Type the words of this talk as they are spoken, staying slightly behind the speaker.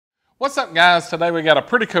What's up, guys? Today we got a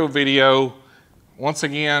pretty cool video. Once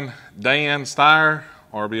again, Dan The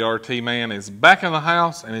R.B.R.T man is back in the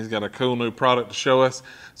house and he's got a cool new product to show us.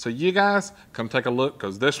 So you guys come take a look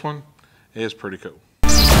because this one is pretty cool.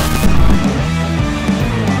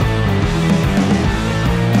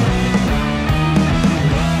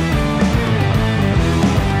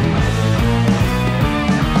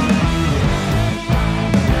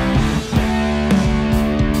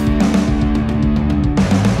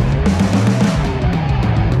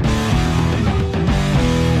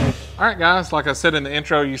 Alright guys, like I said in the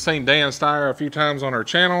intro, you've seen Dan The a few times on our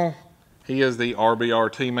channel. He is the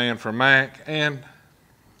RBRT man from Mac, and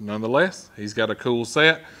nonetheless, he's got a cool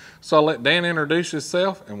set. So I'll let Dan introduce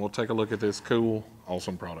himself and we'll take a look at this cool,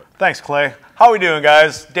 awesome product. Thanks, Clay. How we doing,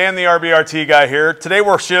 guys? Dan the RBRT guy here. Today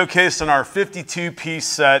we're showcasing our 52-piece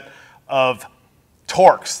set of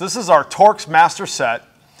Torx. This is our Torx master set.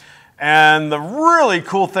 And the really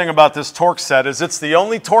cool thing about this Torx set is it's the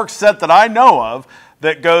only Torx set that I know of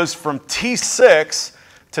that goes from T6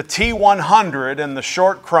 to T100 in the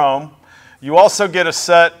short chrome. You also get a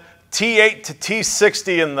set T8 to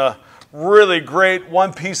T60 in the really great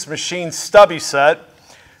one-piece machine stubby set,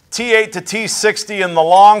 T8 to T60 in the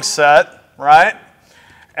long set, right?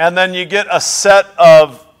 And then you get a set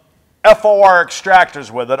of F.O.R. extractors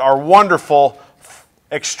with it, our wonderful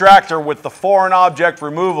extractor with the foreign object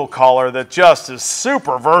removal collar that just is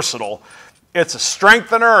super versatile. It's a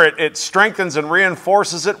strengthener. It strengthens and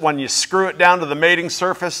reinforces it when you screw it down to the mating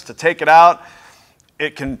surface to take it out.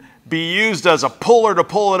 It can be used as a puller to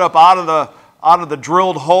pull it up out of the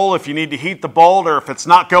drilled hole if you need to heat the bolt, or if it's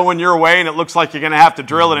not going your way and it looks like you're going to have to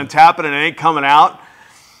drill it and tap it and it ain't coming out.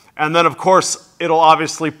 And then, of course, it'll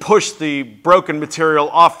obviously push the broken material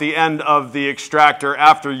off the end of the extractor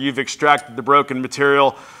after you've extracted the broken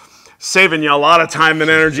material, saving you a lot of time and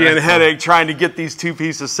energy and headache trying to get these two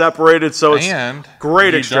pieces separated. So it's a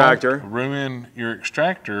great extractor. Don't ruin your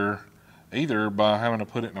extractor either by having to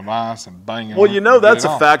put it in a vise and bang it. Well, you know that's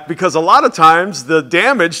a fact, because a lot of times the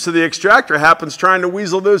damage to the extractor happens trying to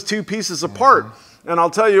weasel those two pieces apart. And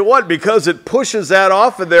I'll tell you what, because it pushes that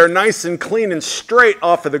off of there nice and clean and straight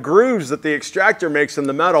off of the grooves that the extractor makes in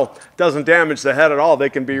the metal, doesn't damage the head at all. They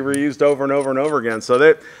can be reused over and over and over again.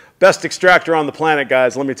 So best extractor on the planet,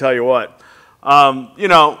 guys, let me tell you what. You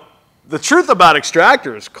know, the truth about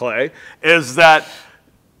extractors, Clay, is that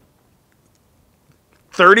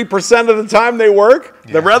 30% of the time they work.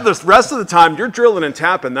 Yeah. The rest of the time you're drilling and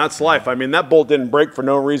tapping. That's life. I mean, that bolt didn't break for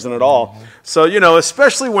no reason at all. So, you know,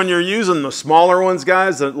 especially when you're using the smaller ones,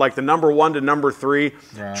 guys, like the number 1 to number 3,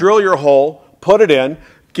 drill your hole, put it in,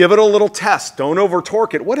 give it a little test. Don't over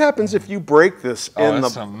torque it. What happens if you break this in the...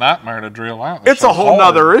 It's a nightmare to drill out. It's a whole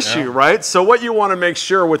nother issue, right? So what you want to make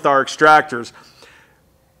sure with our extractors,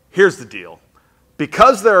 here's the deal.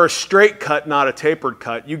 Because they're a straight cut, not a tapered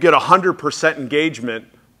cut, you get 100% engagement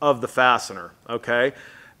of the fastener, okay?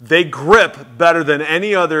 They grip better than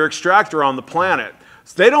any other extractor on the planet.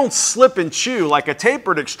 So they don't slip and chew like a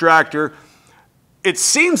tapered extractor. It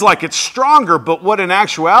seems like it's stronger, but what in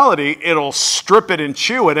actuality, it'll strip it and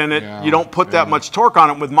chew it, and you don't put that much torque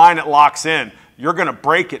on it. With mine, it locks in. You're gonna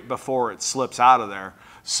break it before it slips out of there.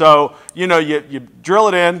 So, you know, you drill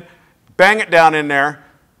it in, bang it down in there,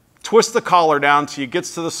 twist the collar down till it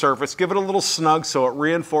gets to the surface, give it a little snug so it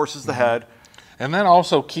reinforces the head. And that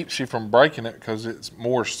also keeps you from breaking it because it's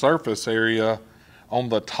more surface area on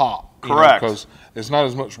the top. Correct. Because it's not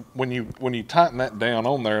as much, when you tighten that down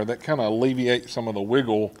on there, that kind of alleviates some of the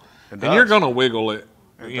wiggle. And you're going to wiggle it,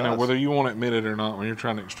 you know, whether you want to admit it or not when you're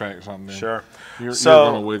trying to extract something. Sure. You're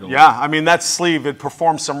going to wiggle it. Yeah, I mean, that sleeve, it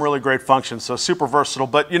performs some really great functions, so super versatile.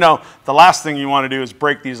 But, you know, the last thing you want to do is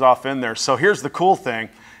break these off in there. So here's the cool thing.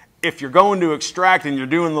 If you're going to extract and you're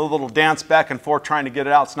doing the little dance back and forth trying to get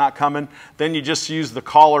it out, it's not coming, then you just use the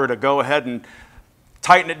collar to go ahead and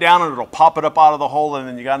tighten it down and it'll pop it up out of the hole, and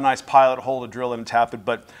then you got a nice pilot hole to drill it and tap it.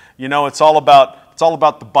 But you know, it's all about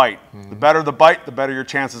the bite. The better the bite, the better your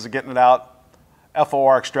chances of getting it out.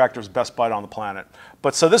 F.O.R. extractor is the best bite on the planet.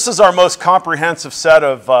 But so this is our most comprehensive set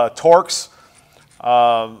of Torx.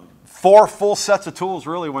 4 full sets of tools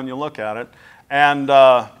really when you look at it. And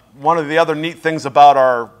one of the other neat things about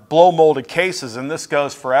our blow molded cases, and this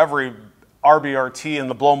goes for every RBRT in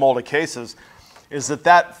the blow molded cases, is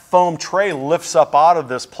that foam tray lifts up out of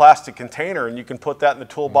this plastic container, and you can put that in the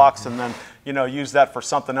toolbox and then, you know, use that for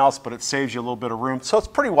something else, but it saves you a little bit of room. So it's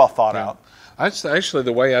pretty well thought out. That's actually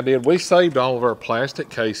the way I did. We saved all of our plastic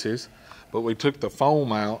cases, but we took the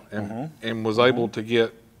foam out and was able to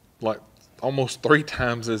get like almost 3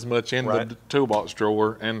 times as much in the toolbox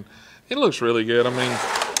drawer, and it looks really good. I mean,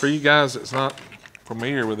 for you guys that's not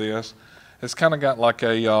familiar with this, It's kind of got like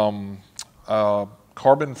a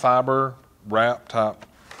carbon fiber wrap type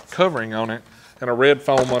covering on it and a red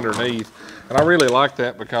foam underneath. And I really like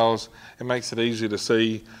that because it makes it easy to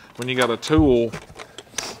see when you got a tool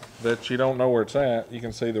that you don't know where it's at. You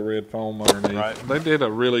can see the red foam underneath. Right. They did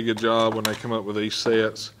a really good job when they come up with these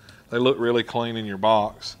sets. They look really clean in your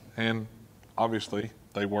box, and obviously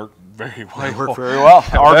they work very well. They work very well.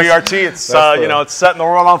 RBRT, it's you know, it's setting the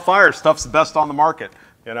world on fire. Stuff's the best on the market.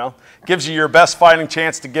 You know, gives you your best fighting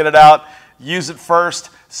chance to get it out. Use it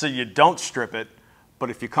first so you don't strip it.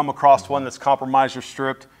 But if you come across one that's compromised or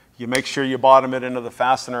stripped, you make sure you bottom it into the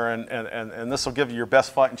fastener, and this will give you your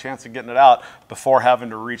best fighting chance of getting it out before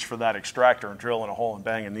having to reach for that extractor and drilling a hole and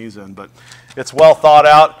banging these in. But it's well thought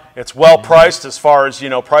out. It's well priced as far as, you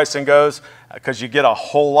know, pricing goes, because you get a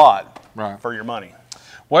whole lot for your money.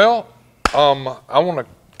 Well, I want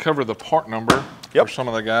to cover the part number for some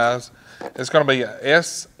of the guys. It's going to be a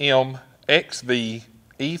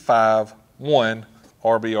SMXV-E51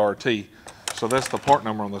 RBRT. So that's the part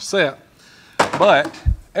number on the set. But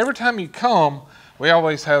every time you come, we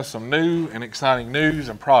always have some new and exciting news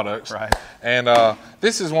and products. Right. And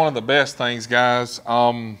this is one of the best things, guys.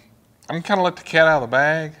 I'm kind of let the cat out of the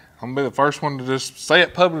bag. I'm going to be the first one to just say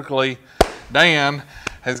it publicly. Dan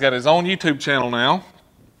has got his own YouTube channel now.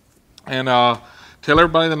 And tell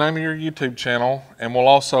everybody the name of your YouTube channel, and we'll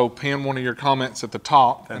also pin one of your comments at the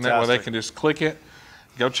top. Fantastic. And that way they can just click it,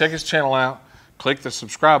 go check his channel out, click the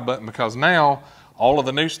subscribe button, because now all of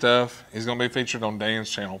the new stuff is going to be featured on Dan's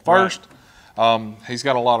channel first. Right. He's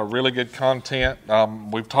got a lot of really good content.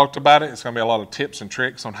 We've talked about it. It's going to be a lot of tips and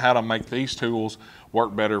tricks on how to make these tools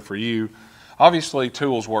work better for you. Obviously,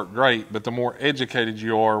 tools work great, but the more educated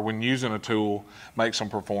you are when using a tool makes them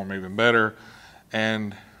perform even better.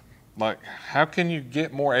 And like, how can you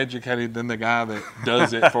get more educated than the guy that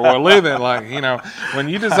does it for a living? Like, you know, when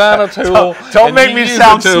you design a tool, don't make me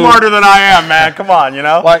sound smarter than I am, man. Come on, you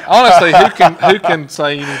know. Like, honestly, who can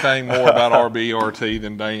say anything more about RBRT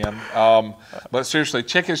than Dan? But seriously,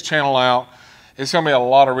 check his channel out. It's going to be a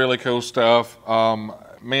lot of really cool stuff.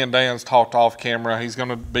 Me and Dan's talked off camera. He's going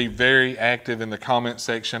to be very active in the comment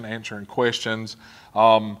section, answering questions.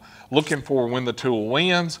 Looking for when the tool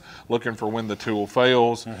wins, looking for when the tool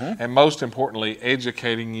fails, and most importantly,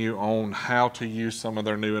 educating you on how to use some of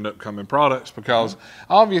their new and upcoming products, because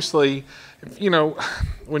obviously, you know,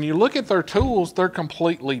 when you look at their tools, they're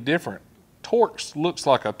completely different. Torx looks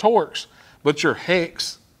like a Torx, but your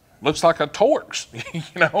Hex looks like a Torx. You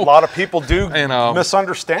know, a lot of people do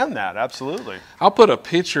misunderstand that. Absolutely. I'll put a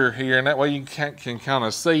picture here, and that way you can kind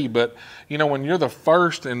of see. But you know, when you're the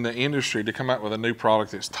first in the industry to come out with a new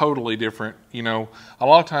product that's totally different, you know, a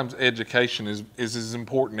lot of times education is as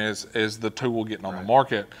important as the tool getting on the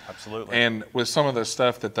market. Absolutely. And with some of the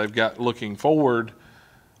stuff that they've got looking forward,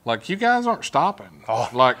 like, you guys aren't stopping. Oh,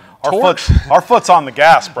 like, our foot's on the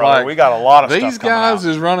gas, brother. Like, we got a lot of stuff these guys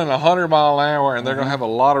is running 100 mile an hour, and they're going to have a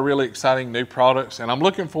lot of really exciting new products. And I'm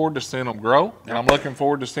looking forward to seeing them grow. And I'm looking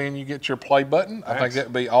forward to seeing you get your play button. I think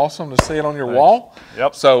that'd be awesome to see it on your wall.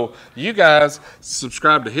 Yep. So you guys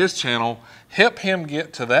subscribe to his channel. Help him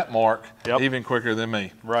get to that mark even quicker than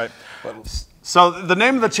me. Right. So the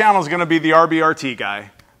name of the channel is going to be the RBRT guy.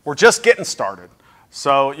 We're just getting started.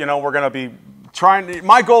 So, you know, we're going to be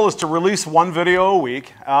my goal is to release one video a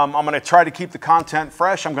week. I'm going to try to keep the content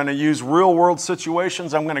fresh. I'm going to use real world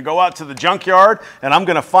situations. I'm going to go out to the junkyard and I'm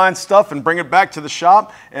going to find stuff and bring it back to the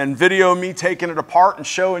shop and video me taking it apart and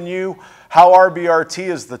showing you how RBRT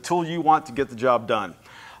is the tool you want to get the job done.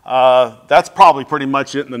 That's probably pretty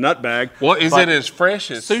much it in the nut bag. Well, is it as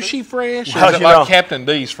fresh as sushi fresh, or is it like Captain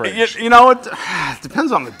D's fresh? You know, it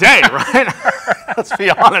depends on the day, right? Let's be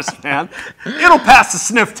honest, man. It'll pass the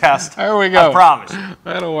sniff test. There we go. I promise.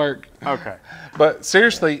 That'll work. Okay. But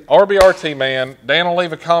seriously, RBRT, man, Dan will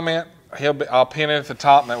leave a comment. I'll pin it at the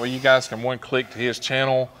top, and that way you guys can one click to his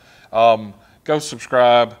channel. Go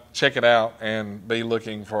subscribe, check it out, and be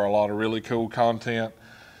looking for a lot of really cool content.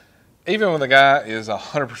 Even when the guy is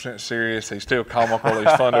 100% serious, he's still comical.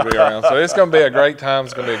 He's fun to be around. So it's going to be a great time.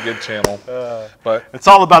 It's going to be a good channel. But it's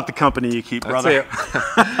all about the company you keep, brother.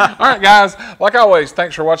 That's it. All right, guys. Like always,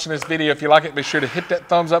 thanks for watching this video. If you like it, be sure to hit that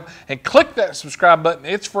thumbs up and click that subscribe button.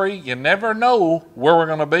 It's free. You never know where we're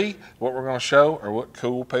going to be, what we're going to show, or what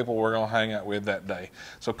cool people we're going to hang out with that day.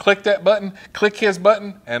 So click that button, click his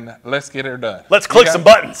button, and let's get her done. Let's click some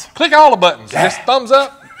buttons. Click all the buttons. Just thumbs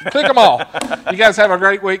up. Click them all. You guys have a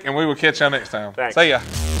great week, and we will catch you next time. Thanks. See ya.